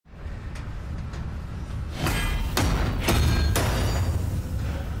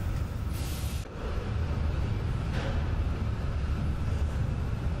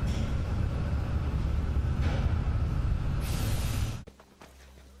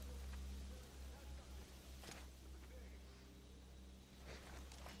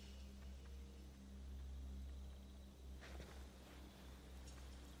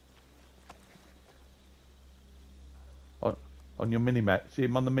On your mini-map. See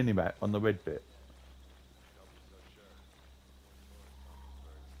him on the mini-map, on the red bit.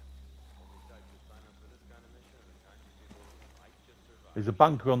 There's a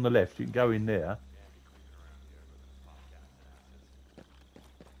bunker on the left. You can go in there.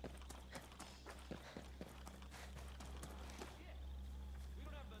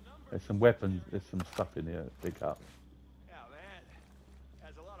 There's some weapons. There's some stuff in here to pick up. Yeah, man.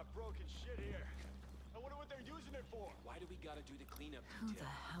 There's a lot of broken shit here. I wonder what they're using it for. Why do we gotta do the cleanup Who detail?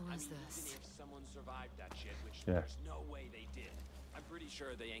 the hell is Even this? if someone survived that shit, which Yeah. there's no way they did, I'm pretty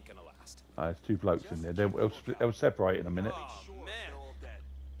sure they ain't gonna last. There's two blokes in there. They'll separate in a minute. Oh, man.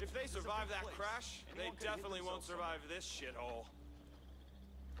 If they survive that crash, they definitely won't survive this shithole.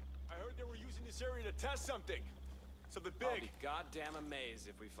 I heard they were using this area to test something. Something I'll big. be goddamn amazed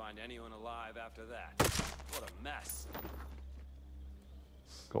if we find anyone alive after that. What a mess.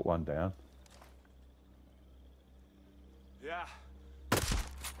 Got one down. Yeah.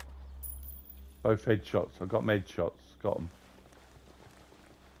 Both headshots. I got med shots. Got them.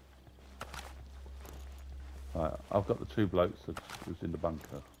 Right, I've got the two blokes that was in the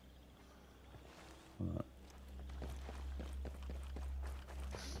bunker. Right.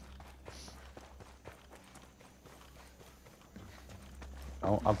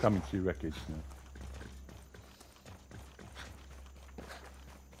 I'm coming to your wreckage now.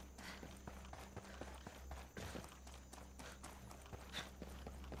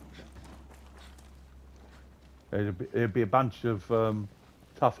 There'll be a bunch of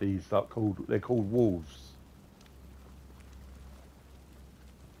toughies that they're called wolves.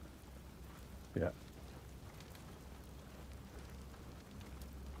 Yeah.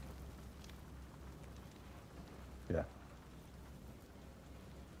 Yeah.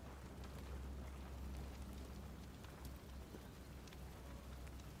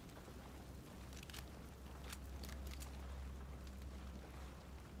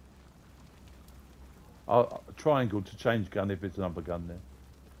 I'll triangle to change gun if there's another gun there.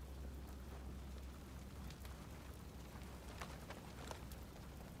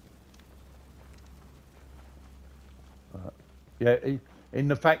 Yeah, in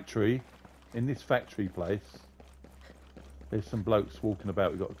the factory, in this factory place, there's some blokes walking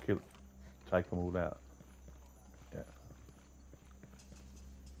about. We've got to take them all out. Yeah.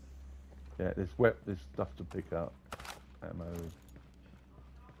 Yeah, there's stuff to pick up. Ammo.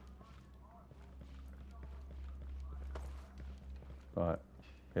 Right.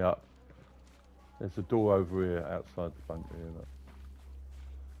 Yeah. There's a door over here outside the bunker here. Look.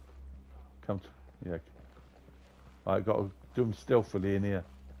 Come to, yeah. I've got to do them stealthily in here.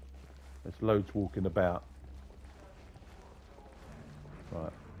 There's loads walking about.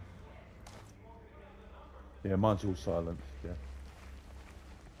 Right. Yeah, mine's all silenced, yeah.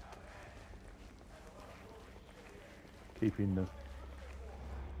 Keeping the...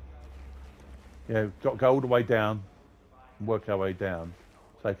 Yeah, got to go all the way down and work our way down.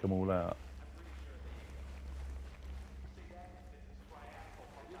 Take them all out.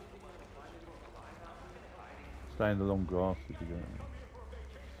 Stay in the long grass if you don't.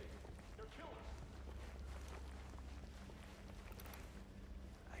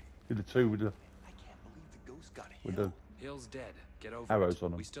 Did the two with the... I can't believe the ghost got with Hill. the Hill's dead. Get over arrows it.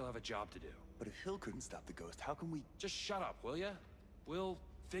 on 'em. We still have a job to do. But if Hill couldn't stop the ghost, how can we... Just shut up, will ya? We'll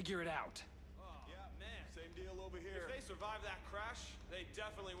figure it out. Yeah, man. Same deal over here. If they survive that crash, they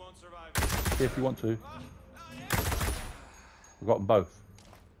definitely won't survive. See if you want to. I've got them both.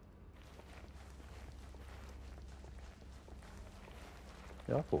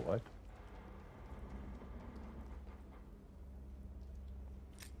 Yeah, I thought I'd.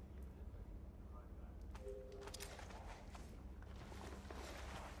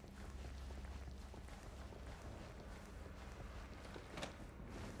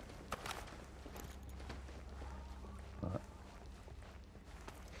 Right.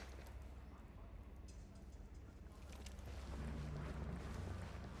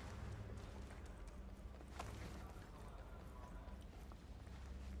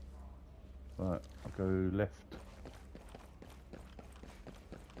 Right, I'll go left.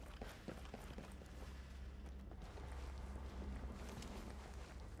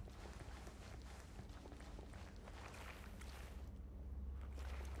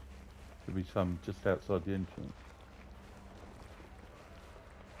 There'll be some just outside the entrance.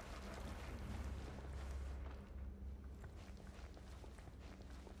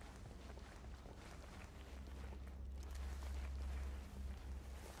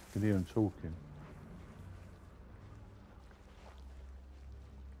 I can hear them talking.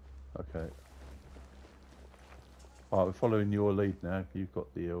 Okay. Alright, we're following your lead now. You've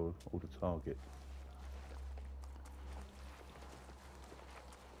got the all the targets.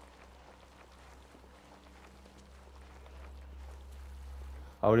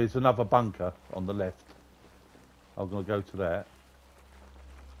 Oh, there's another bunker on the left. I'm going to go to that.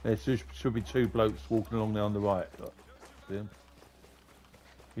 There should be two blokes walking along there on the right. Look, see them?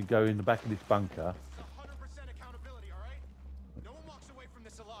 You go in the back of this bunker. 100% accountability, all right? No one walks away from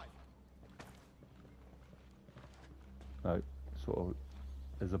this alive. No, sort of.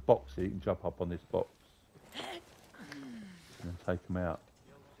 There's a box here. You can jump up on this box and take them out.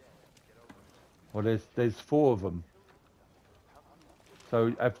 Well, there's 4 of them.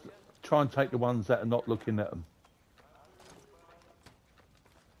 So try and take the ones that are not looking at them.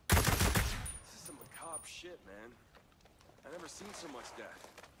 This is some macabre shit, man. I've never seen so much death.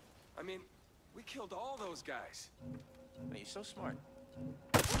 I mean, we killed all those guys. Man, you're so smart.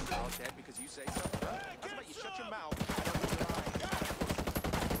 They're all dead because you say so. Huh? How's about you shut your mouth? I don't roll your eyes.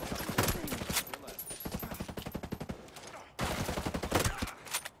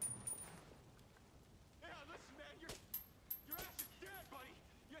 Yeah, listen, man, your ass is dead, buddy.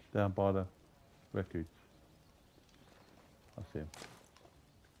 Down by the wreckage. I see him.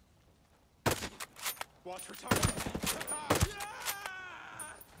 Watch for time.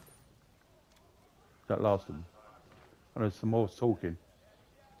 That last one. And there's some more talking.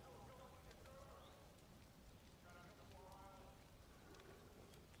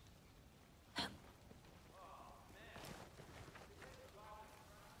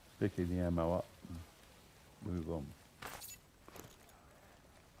 Picking the ammo up and move on.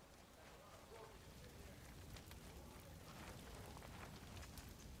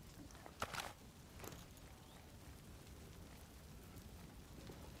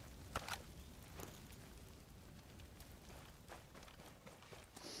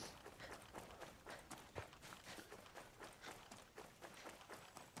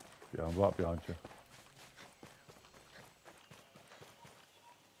 Yeah, I'm right behind you.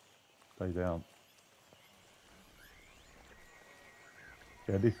 Stay down.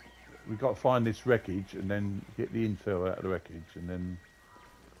 Yeah, we've got to find this wreckage and then get the intel out of the wreckage and then...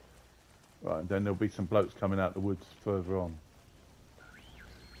 Right, and then there'll be some blokes coming out the woods further on.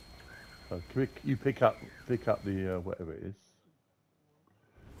 So you pick up the whatever it is.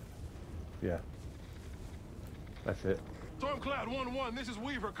 Yeah. That's it. Stormcloud 1-1, this is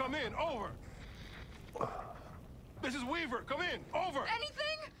Weaver. Come in. Over. This is Weaver. Come in. Over.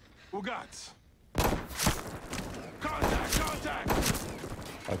 Anything? Ugats. Contact!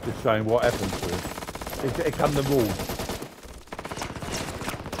 I was just saying what happened to him. Here come the wolves.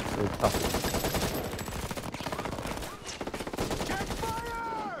 They're tough. Check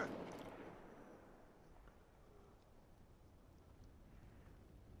fire!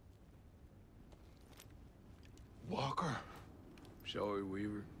 Walker. Shall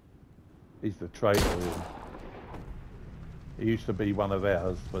Weaver. He's the traitor. He used to be one of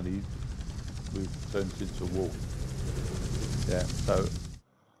ours when we turned into a wolf. Yeah, so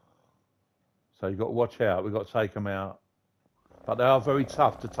you've got to watch out. We've got to take them out. But they are very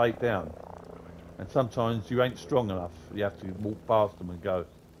tough to take down. And sometimes you ain't strong enough. You have to walk past them and go.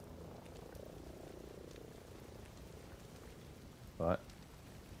 Right.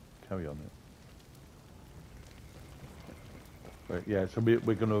 Carry on then. Right, yeah, so we're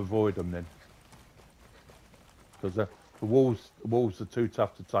going to avoid them then. Because the walls are too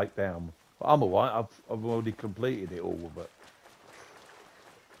tough to take down. But I'm alright. I've already completed it all, but...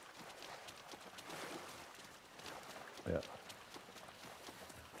 Yeah.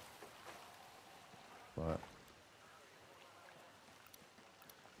 Right.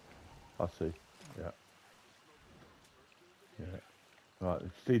 I see. Yeah. Yeah. Right.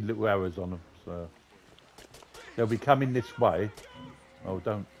 See little arrows on them, so they'll be coming this way. Oh,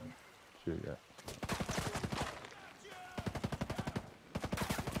 don't shoot yet.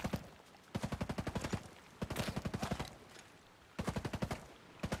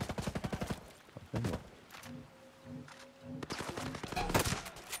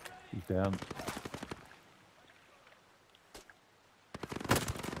 He's down.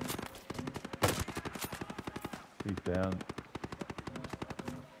 He's down.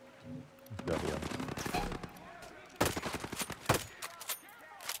 He's got the other.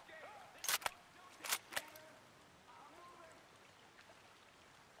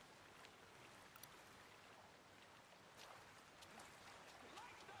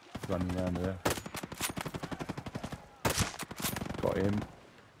 Running around there. Got him.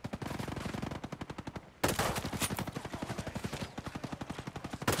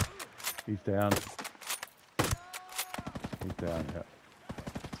 He's down. He's down, yeah.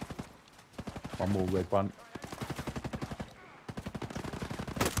 One more red one.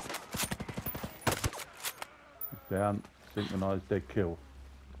 He's down. Synchronised dead kill.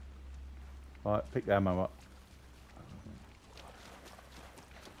 Right, pick the ammo up.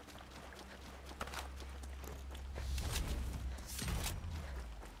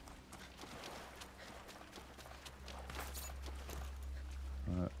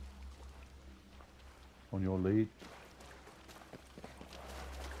 on your lead.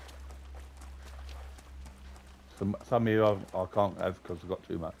 Some here I can't have because I've got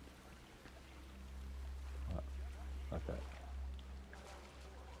too much. Right. Okay.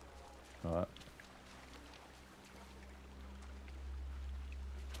 All right.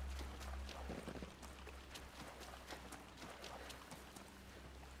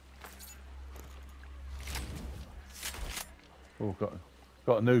 Oh,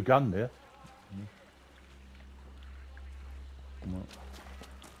 got a new gun there. Come on.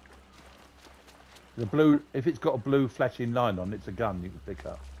 The blue, if it's got a blue flashing line on, it's a gun you can pick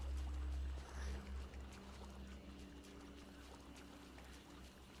up.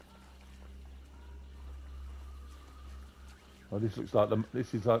 Oh, this looks like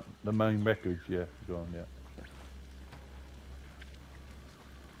this is like the main wreckage. Yeah, go on. Yeah.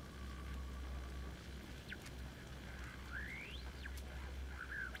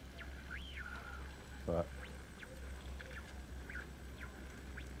 Right.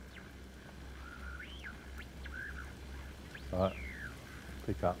 Right.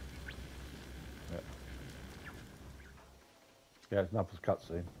 Pick up. Yeah. Yeah, it's enough for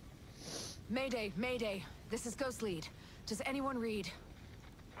cutscene. Mayday, Mayday. This is Ghost Lead. Does anyone read?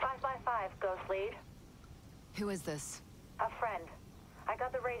 5 Ghost Lead. Who is this? A friend. I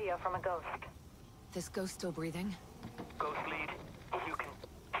got the radio from a ghost. This ghost still breathing? Ghost Lead, you can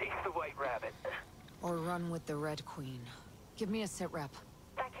chase the White Rabbit. Or run with the Red Queen? Give me a sit rep.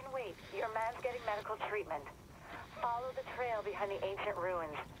 That can wait. Your man's getting medical treatment. Follow the trail behind the ancient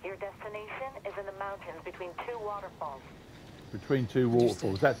ruins. Your destination is in the mountains between 2 waterfalls. Between 2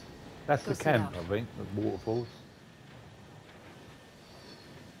 waterfalls. That's the Go sit camp, down. I think. The waterfalls.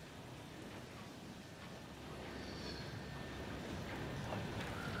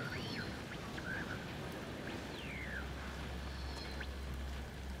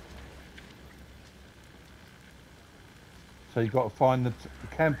 So you've got to find the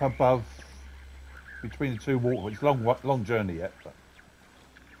camp above, between the 2 waterfalls. It's a long journey yet. But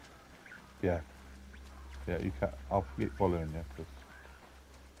yeah, you can. I'll keep following you. 'Cause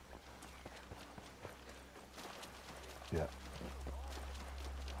yeah.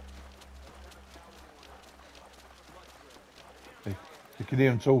 You can hear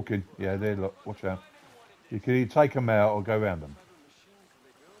them talking. Yeah, there. Look, watch out. You can either take them out or go around them.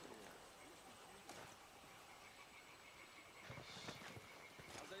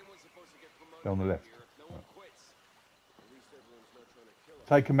 On the left. Right.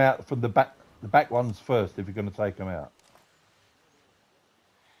 Take them out from the back ones first if you're going to take them out.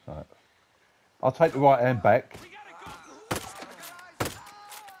 Right. I'll take the right hand back.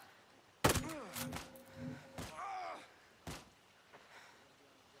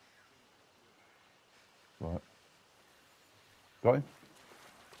 Right. Got him?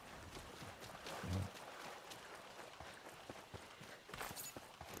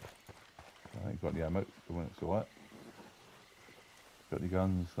 Got the ammo, it's alright. Got the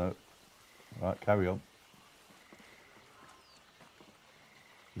guns, no. Right, carry on.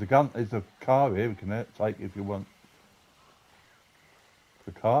 There's a car here we can take if you want.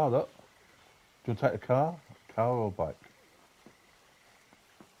 The car, look. Do you want to take a car? Car or bike?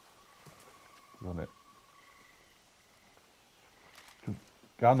 On it.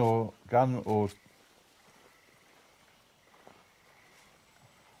 Gun or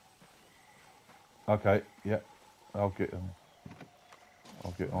okay, yeah, I'll get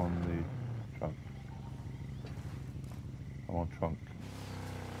on the trunk. I'm on trunk.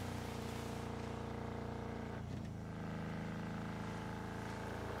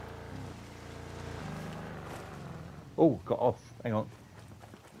 Oh, got off. Hang on.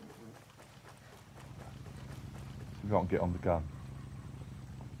 You can't get on the gun.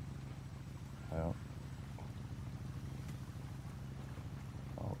 Hang on.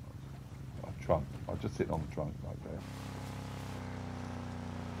 Trunk. I'll just sit on the trunk right there.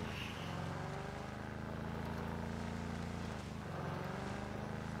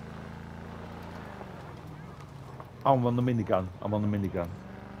 I'm on the minigun. I'm on the minigun.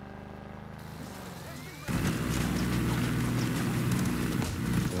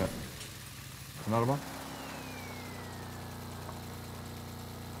 Yeah. Another one?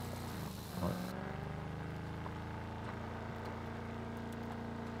 Right.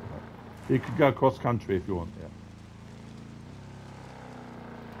 You could go cross country if you want, yeah.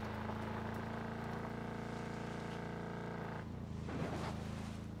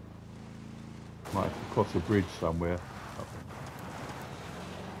 Might have to cross a bridge somewhere.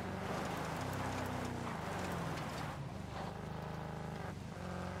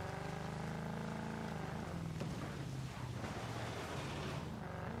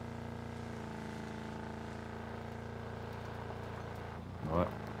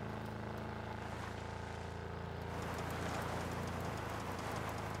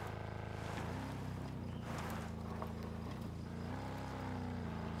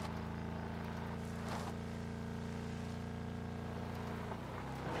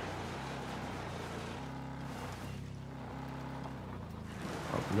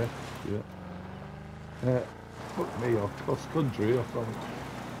 Fuck me off cross country or something.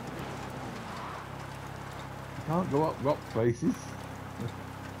 You can't go up rock faces.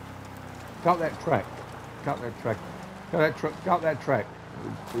 Cut that track. Cut that track. Cut that track.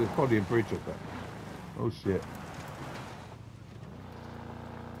 There's probably a bridge up there. Oh shit.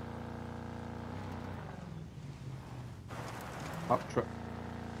 Up track.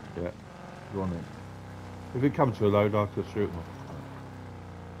 Yeah. Go on then. If it comes to a load, I could shoot them.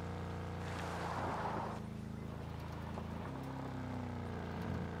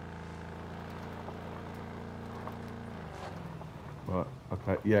 Right,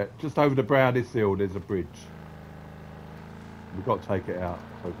 okay, yeah, just over the brow of this hill there's a bridge. We've got to take it out,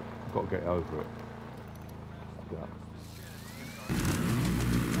 so we've got to get over it. Yeah.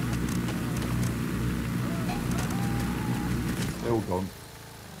 They're all gone.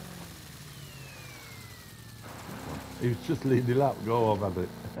 He was just leaning up, go on, I've had it.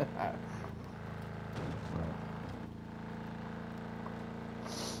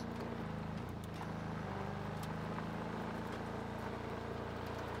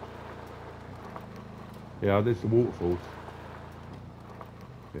 Yeah, there's the waterfalls.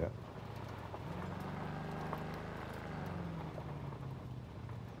 Yeah.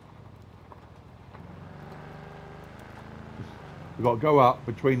 We've got to go up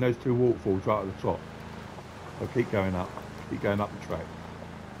between those two waterfalls right at the top. So keep going up the track.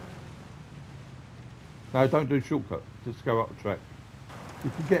 No, don't do shortcut. Just go up the track.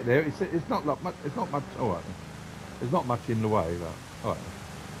 You can get there. It's not like much. It's not much. All right. There's not much in the way. But, all right.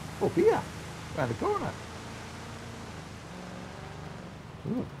 Oh, here, round the corner.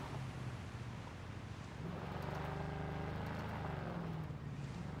 Ooh.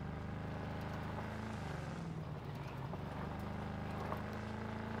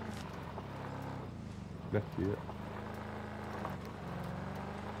 Left here.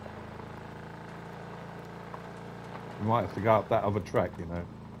 You might have to go up that other track, you know.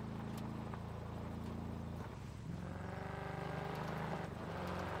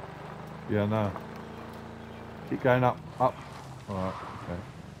 Yeah, no. Keep going up. Alright, okay.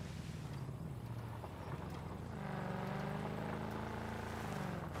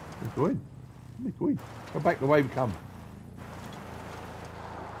 Go in. Go in. Go back the way we come.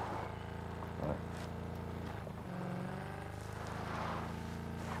 Right.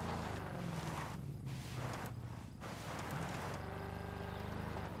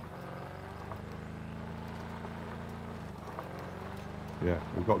 Yeah,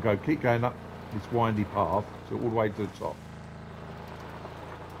 we've got to go. Keep going up this windy path, so all the way to the top.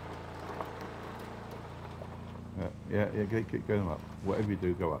 Yeah, keep going up. Whatever you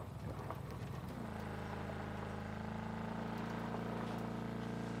do, go up.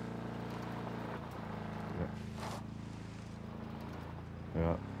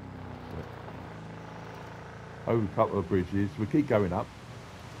 Yeah. Over a couple of bridges. We keep going up.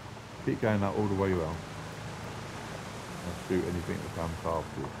 Keep going up all the way around. And shoot anything that comes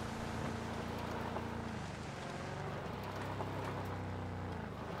after.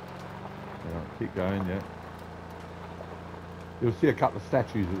 Yeah, keep going, yeah. You'll see a couple of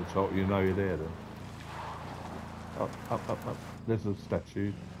statues at the top, you know you're there then. Up. There's a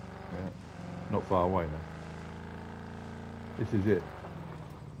statue. Yeah. Not far away now. This is it.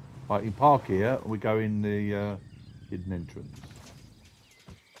 Right, you park here and we go in the hidden entrance.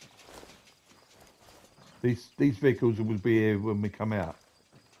 These vehicles will be here when we come out.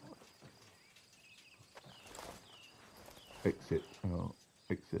 Exit. Oh,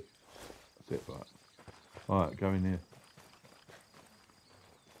 exit. That's it, right. Right, go in here.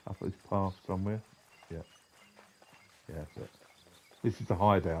 Up this path somewhere. Yeah. Yeah, that's it. This is the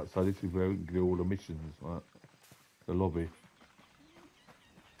hideout, so this is where we can do all the missions, right? The lobby.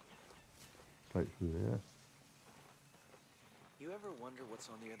 Straight through there. You ever wonder what's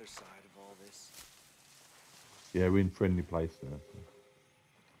on the other side of all this? Yeah, we're in friendly place now. So.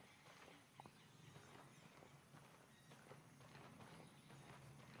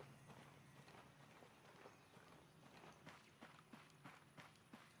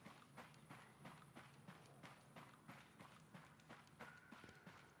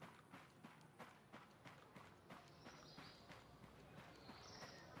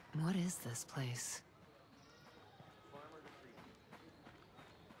 What is this place?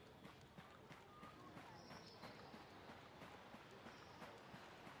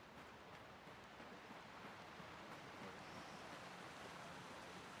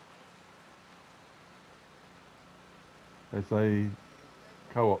 There's a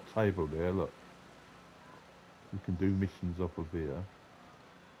co-op table there, look. You can do missions off of here.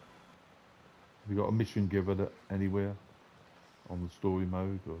 Have you got a mission giver that anywhere on the story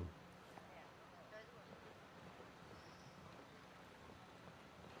mode or?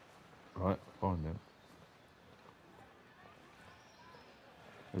 Right, find them.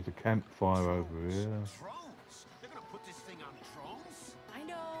 There's a campfire over here. Drones? They're gonna put this thing on drones?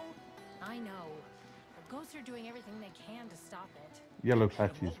 I know. The ghosts are doing everything they can to stop it. Yellow And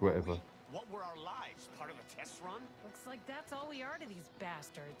patches, what were whatever. we? What were our lives? Part of a test run? Looks like that's all we are to these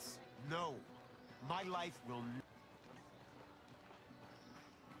bastards. No. My life will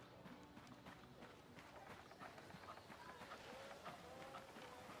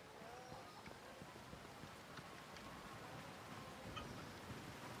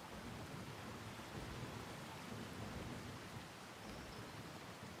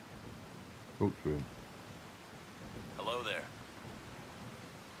Talk to him. Hello there.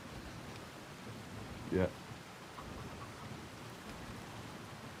 Yeah.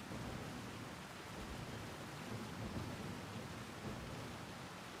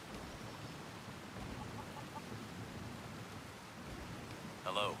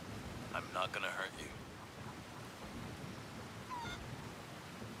 Hello. I'm not gonna hurt you.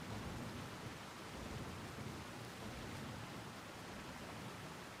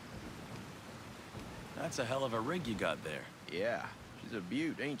 That's a hell of a rig you got there. Yeah, she's a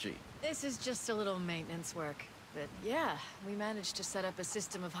beaut, ain't she? This is just a little maintenance work. But yeah, we managed to set up a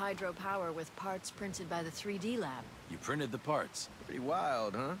system of hydropower with parts printed by the 3D lab. You printed the parts. Pretty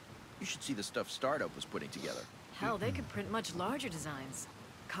wild, huh? You should see the stuff Startup was putting together. Hell, they could print much larger designs.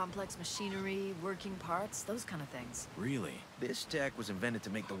 Complex machinery, working parts, those kind of things. Really? This tech was invented to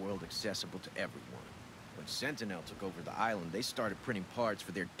make the world accessible to everyone. When Sentinel took over the island, they started printing parts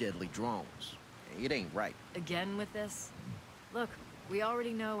for their deadly drones. It ain't right. Again with this? Look, we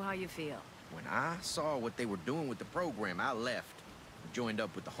already know how you feel. When I saw what they were doing with the program, I left and joined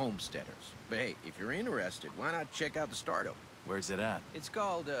up with the Homesteaders. But hey, if you're interested, why not check out the Startup? Where's it at? It's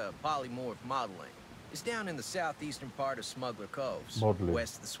called polymorph modeling. It's down in the southeastern part of Smuggler Coves, Modeling.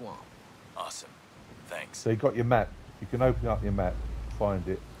 west of the swamp. Awesome. Thanks. So you got your map. You can open up your map, find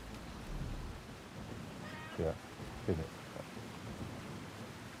it. Yeah, in it.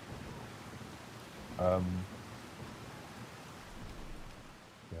 Yeah.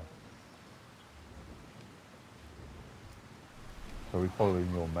 So we're following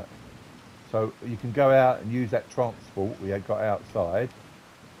your map. So you can go out and use that transport we had got outside,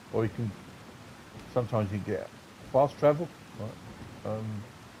 or you can. Sometimes you can get fast travel. Right.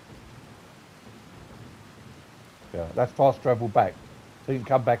 Yeah, that's fast travel back, so you can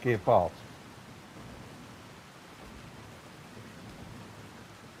come back here fast.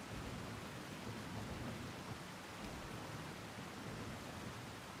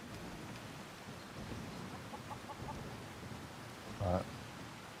 Right.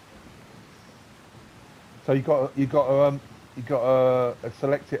 So you got to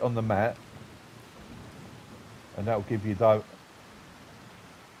select it on the map, and that will give you the.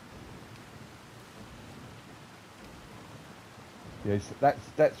 Yes,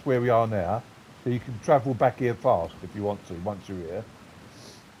 that's where we are now. So you can travel back here fast if you want to once you're here.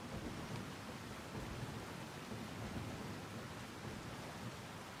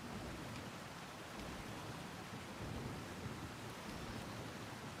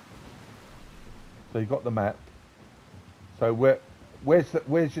 So you got the map. So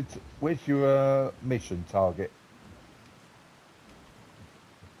where's your mission target?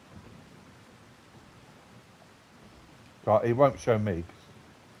 Right, it won't show me.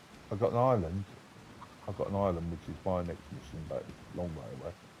 'Cause I've got an island. I've got an island which is my next mission, but it's a long way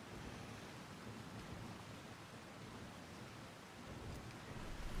away.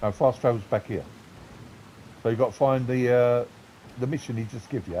 Now fast travel's back here. So you've got to find the mission he just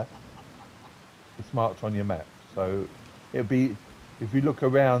give you. It's marked on your map. So it'll be, if you look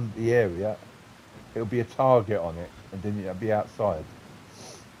around the area, it'll be a target on it, and then it'll be outside.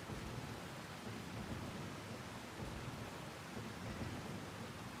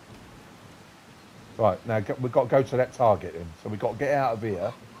 Right, now we've got to go to that target then. So we've got to get out of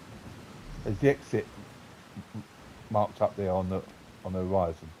here. There's the exit marked up there on the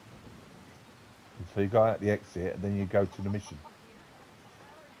horizon. And so you go out the exit and then you go to the mission.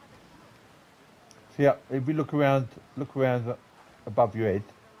 So yeah, if you look around above your head,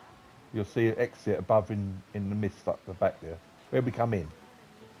 you'll see an exit above in the mist up the back there. Where we come in.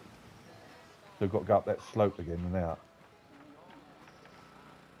 So we've got to go up that slope again and out.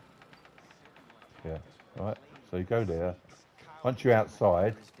 Yeah, right. So you go there. Once you're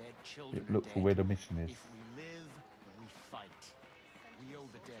outside, you look for where the mission is. If we live, we fight. We owe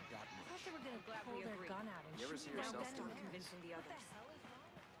the dead that much. You ever see yourself doing this?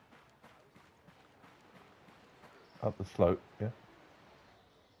 Up the slope, yeah.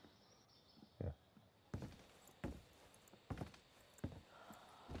 Yeah.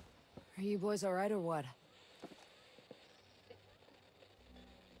 Are you boys all right or what?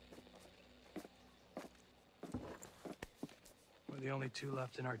 We're the only two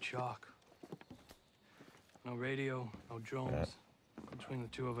left in our chalk. No radio, no drones. Between the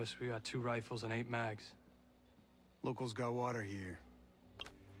two of us, we got 2 rifles and 8 mags. Locals got water here.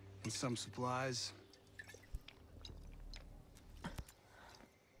 And some supplies.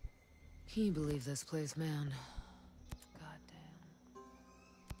 Can you believe this place, man? Goddamn.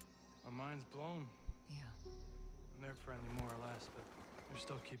 My mind's blown. Yeah. And they're friendly more or less, but they're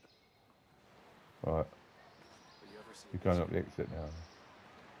still keeping. Right. You're going up the exit now.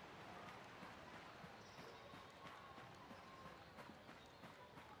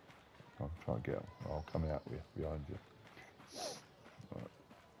 I'll try and get them. I'll come out with you, behind you. Right.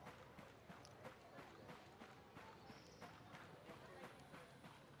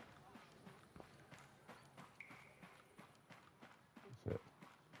 That's it.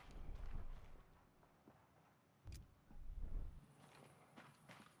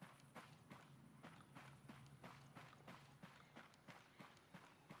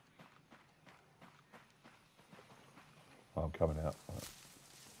 I'm coming out.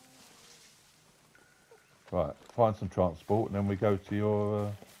 Right, find some transport and then we go to your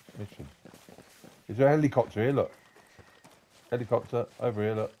mission. Is there a helicopter here? Look. Helicopter over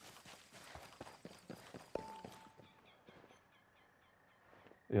here, look.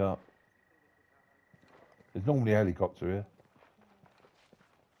 Yeah. There's normally a helicopter here.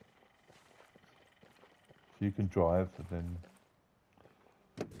 So you can drive and then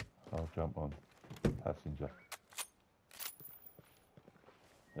I'll jump on. Passenger.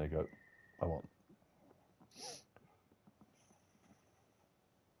 There you go. I want.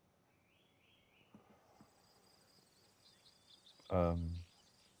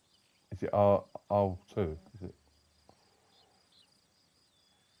 Is it R2? Is it?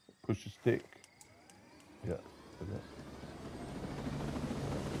 Push the stick. Yeah. Is it?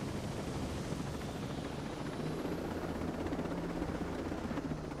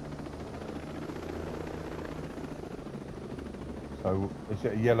 So, is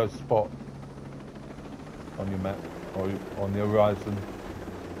it a yellow spot on your map or on the horizon?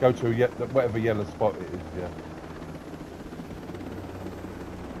 Go to whatever yellow spot it is, yeah.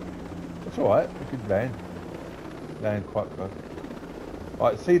 It's alright, we can land quite close.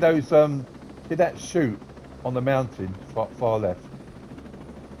 Right, see those, see that chute on the mountain far left?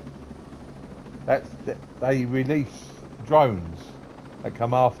 They release drones that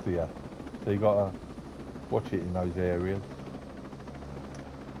come after you, so you gotta watch it in those areas.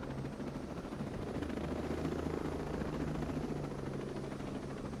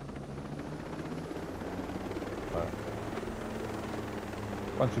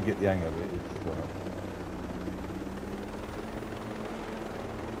 Once you get the hang of it, it's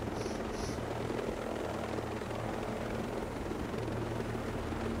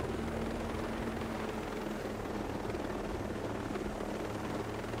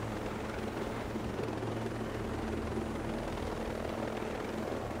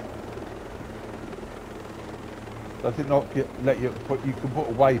does it not let you put? You can put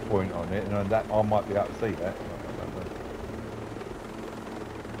a waypoint on it, and that I might be able to see that.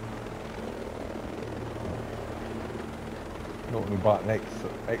 Not going to button X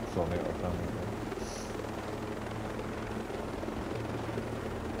on it or something.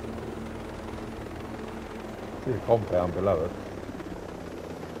 See the compound below us.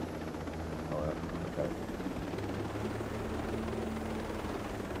 Alright, okay.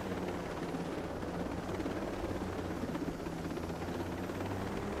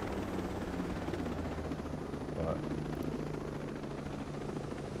 Right.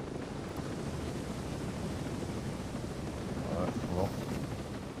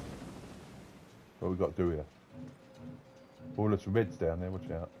 What we got to do here? All those reds down there, watch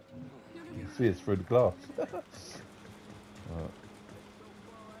out. You can see us through the glass. Right.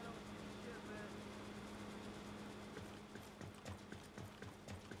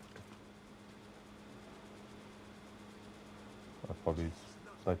 That's probably a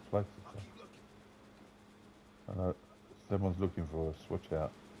safe place. I know someone's looking for us, watch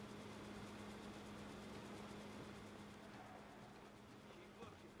out.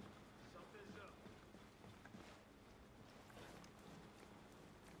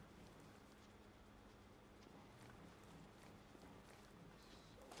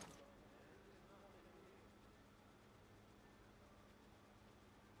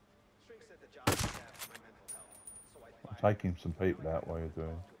 Taking some people out while you're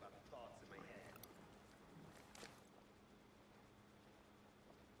doing.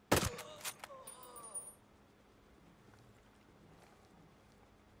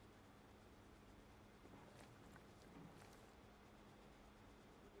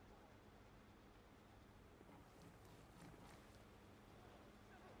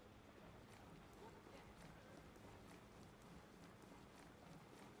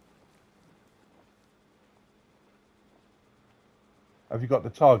 Have you got the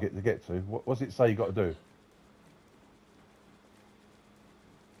target to get to? What's it say you got to do?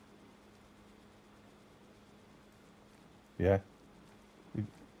 Yeah.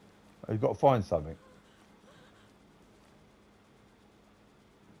 You've got to find something.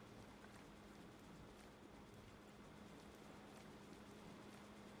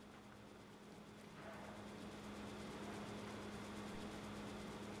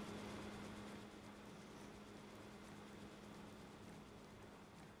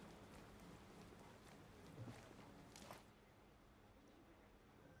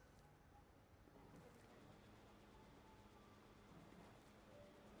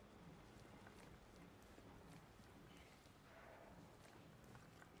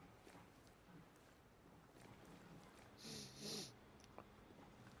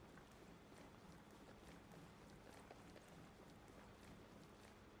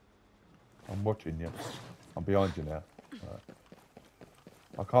 I'm watching you. I'm behind you now. Right.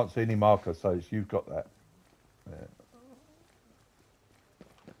 I can't see any marker, so it's you've got that. Yeah.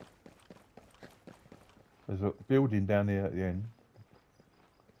 There's a building down here at the end.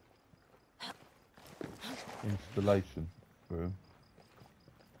 Installation room.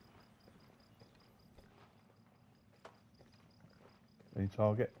 Any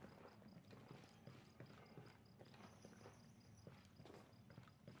target?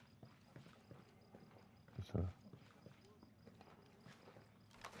 It's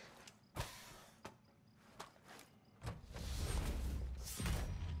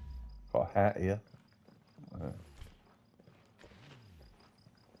got a hat here.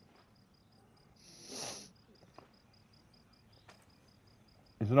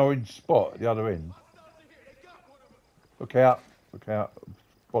 There's an orange spot at the other end. Look out. Look out.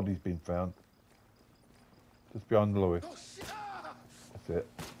 Body's been found. Just behind the lorry. That's it.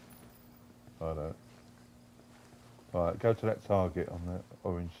 I know. Right, go to that target on that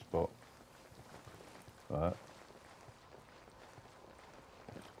orange spot. Right.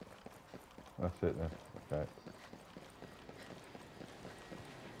 That's it then. Okay.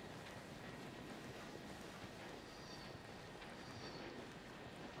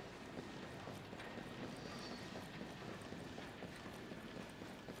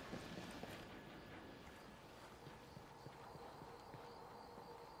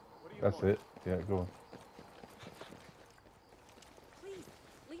 That's it. Yeah, go on. Please,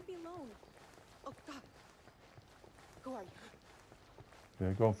 leave me alone. Oh, God. Who are you?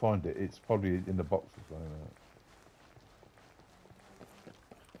 Yeah, go and find it. It's probably in the box or something.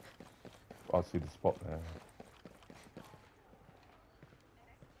 I see the spot there.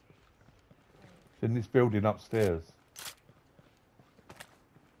 It's in this building upstairs.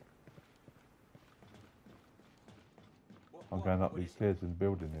 I'm going up these stairs in the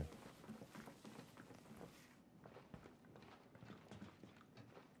building here.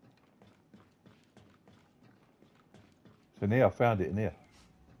 It's in here. I found it in here.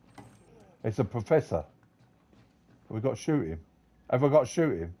 It's a professor. Have we got to shoot him? Have I got to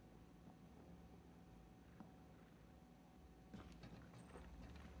shoot him?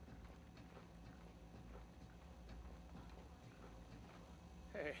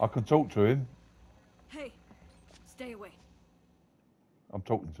 Hey. I can talk to him. Hey, stay away. I'm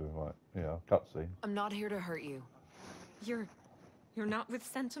talking to him, right? Yeah, cutscene. I'm not here to hurt you. You're not with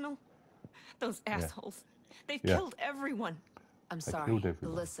Sentinel? Those assholes. They've killed everyone. I'm sorry. Killed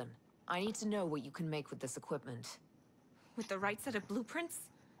everyone. Listen, I need to know what you can make with this equipment. With the right set of blueprints?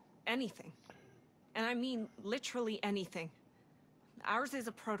 Anything. And I mean literally anything. Ours is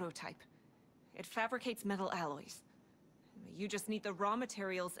a prototype. It fabricates metal alloys. You just need the raw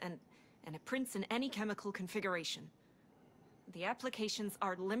materials and it prints in any chemical configuration. The applications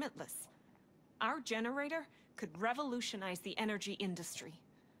are limitless. Our generator could revolutionize the energy industry.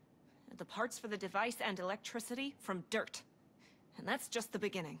 The parts for the device and electricity from dirt. And that's just the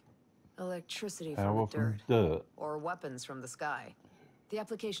beginning. Electricity from the dirt. Or weapons from the sky. The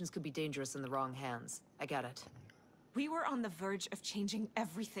applications could be dangerous in the wrong hands. I get it. We were on the verge of changing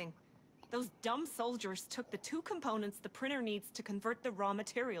everything. Those dumb soldiers took the two components the printer needs to convert the raw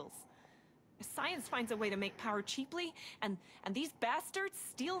materials. Science finds a way to make power cheaply, and these bastards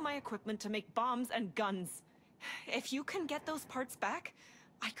steal my equipment to make bombs and guns. If you can get those parts back,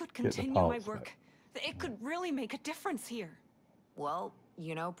 I could continue my work. It could really make a difference here. Well,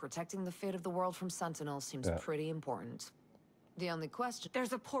 you know, protecting the fate of the world from Sentinels seems pretty important. The only question...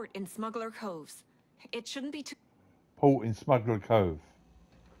 There's a port in Smuggler Coves. It shouldn't be too... Port in Smuggler Cove.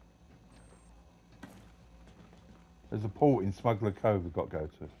 There's a port in Smuggler Cove we've got to go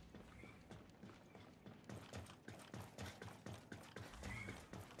to.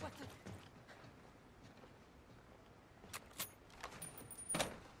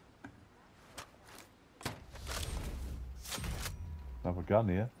 gun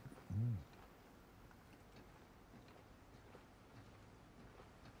here.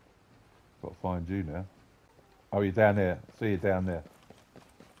 Got to find you now. Oh, you're down there. See you down there.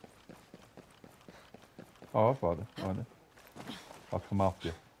 Oh, I'll find it. Find it. I'll come after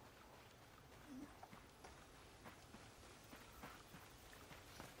you.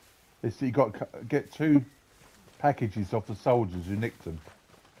 It's, you got to get 2 packages off the soldiers who nicked them.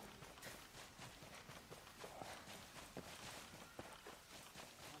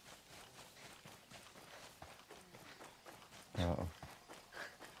 Uh-oh.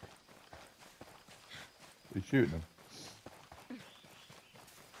 You're shooting them.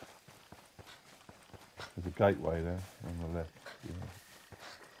 There's a gateway there on the left. Yeah.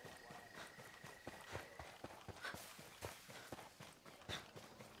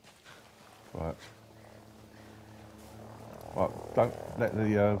 Right. Right, don't let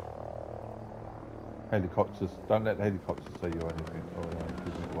the helicopters, don't let the helicopters see you or anything, or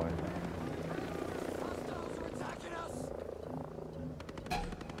give it away.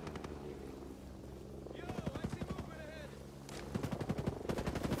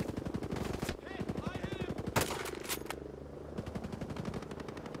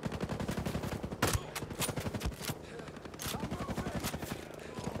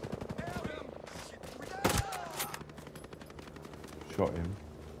 Shot him.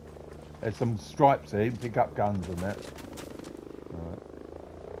 There's some stripes here, you can pick up guns and that. Alright.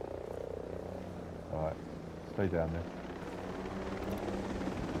 Alright. Stay down there.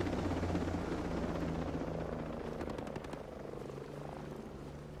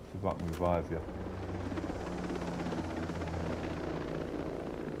 See if I can revive you.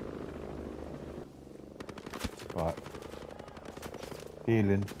 Right.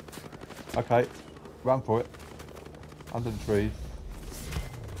 Healing. Okay. Run for it. Under the trees.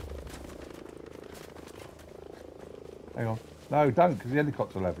 Hang on. No, don't, because the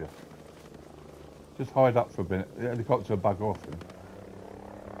helicopter will have you. Just hide up for a minute. The helicopter will bugger off him.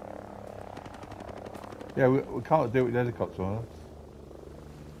 Yeah, we can't deal with the helicopter on us.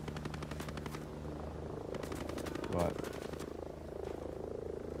 Right.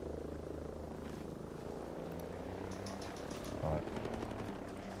 Right.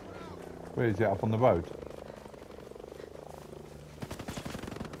 Where is it? Up on the road?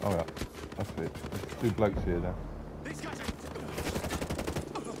 Oh yeah, that's it. There's 2 blokes here now.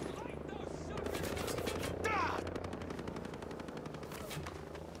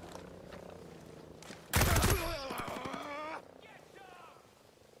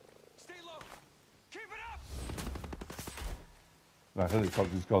 Right,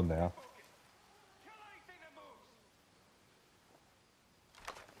 helicopter's gone now.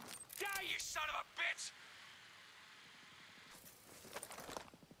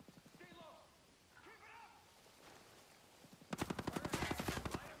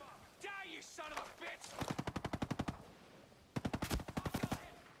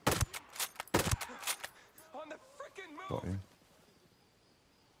 Got him.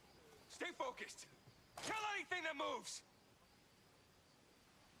 Stay focused. Kill anything that moves.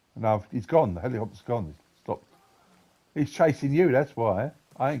 No, he's gone. The helicopter's gone. Stop. He's chasing you, that's why.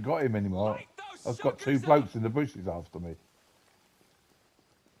 I ain't got him anymore. I've got 2 blokes in the bushes after me.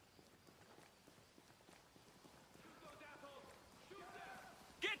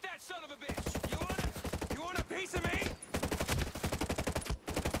 Get that son of a bitch! You want a piece of me?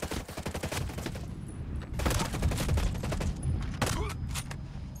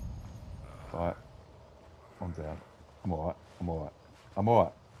 Right. I'm down. I'm alright. I'm alright. I'm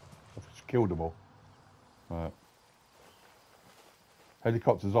alright. I've just killed them all. Right.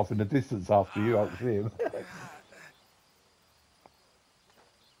 Helicopter's off in the distance after you, I can see him.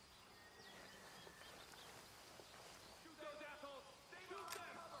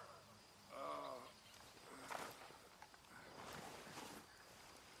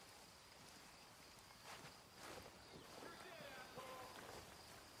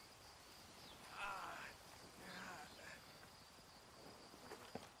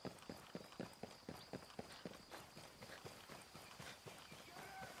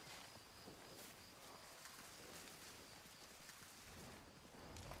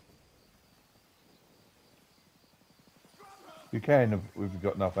 You can if we've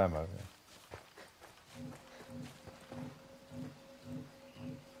got enough ammo. Yeah.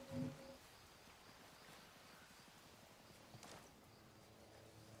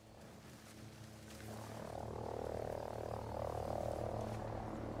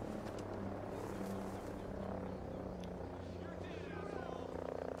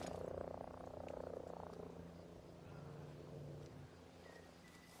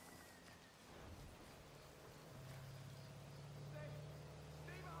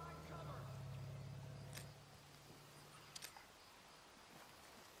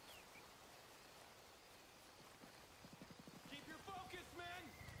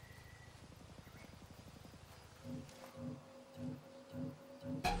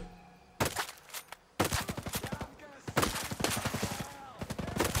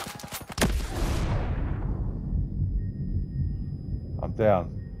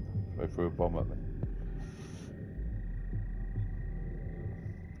 down. They threw a bomb at me.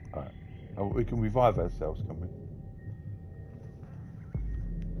 Alright. Oh, we can revive ourselves, can we?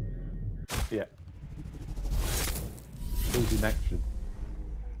 Yeah. Building action.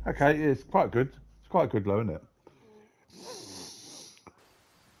 Okay, yeah, it's quite good. It's quite good, though, isn't it?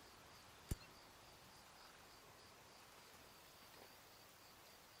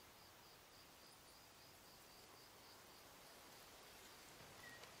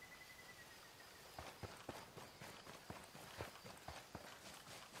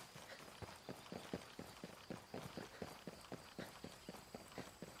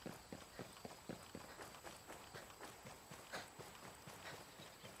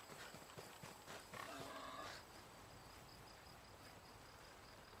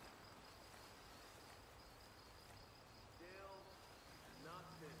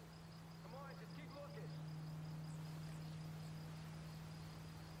 Come on, just keep looking.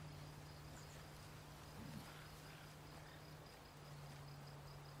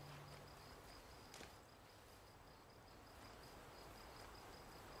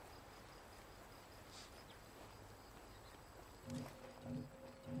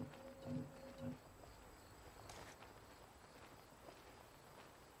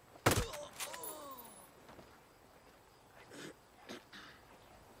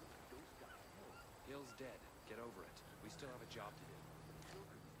 Hill's dead. Get over it. We still have a job to do.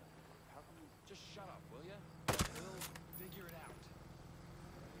 How can you... Just shut up, will ya? We'll figure it out.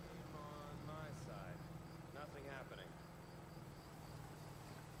 On my side. Nothing happening.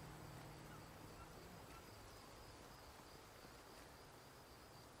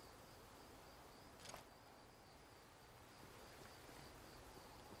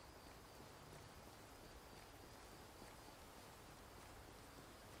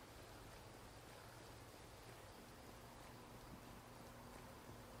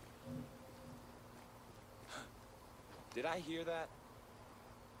 Did I hear that?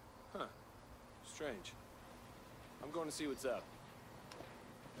 Huh. Strange. I'm going to see what's up.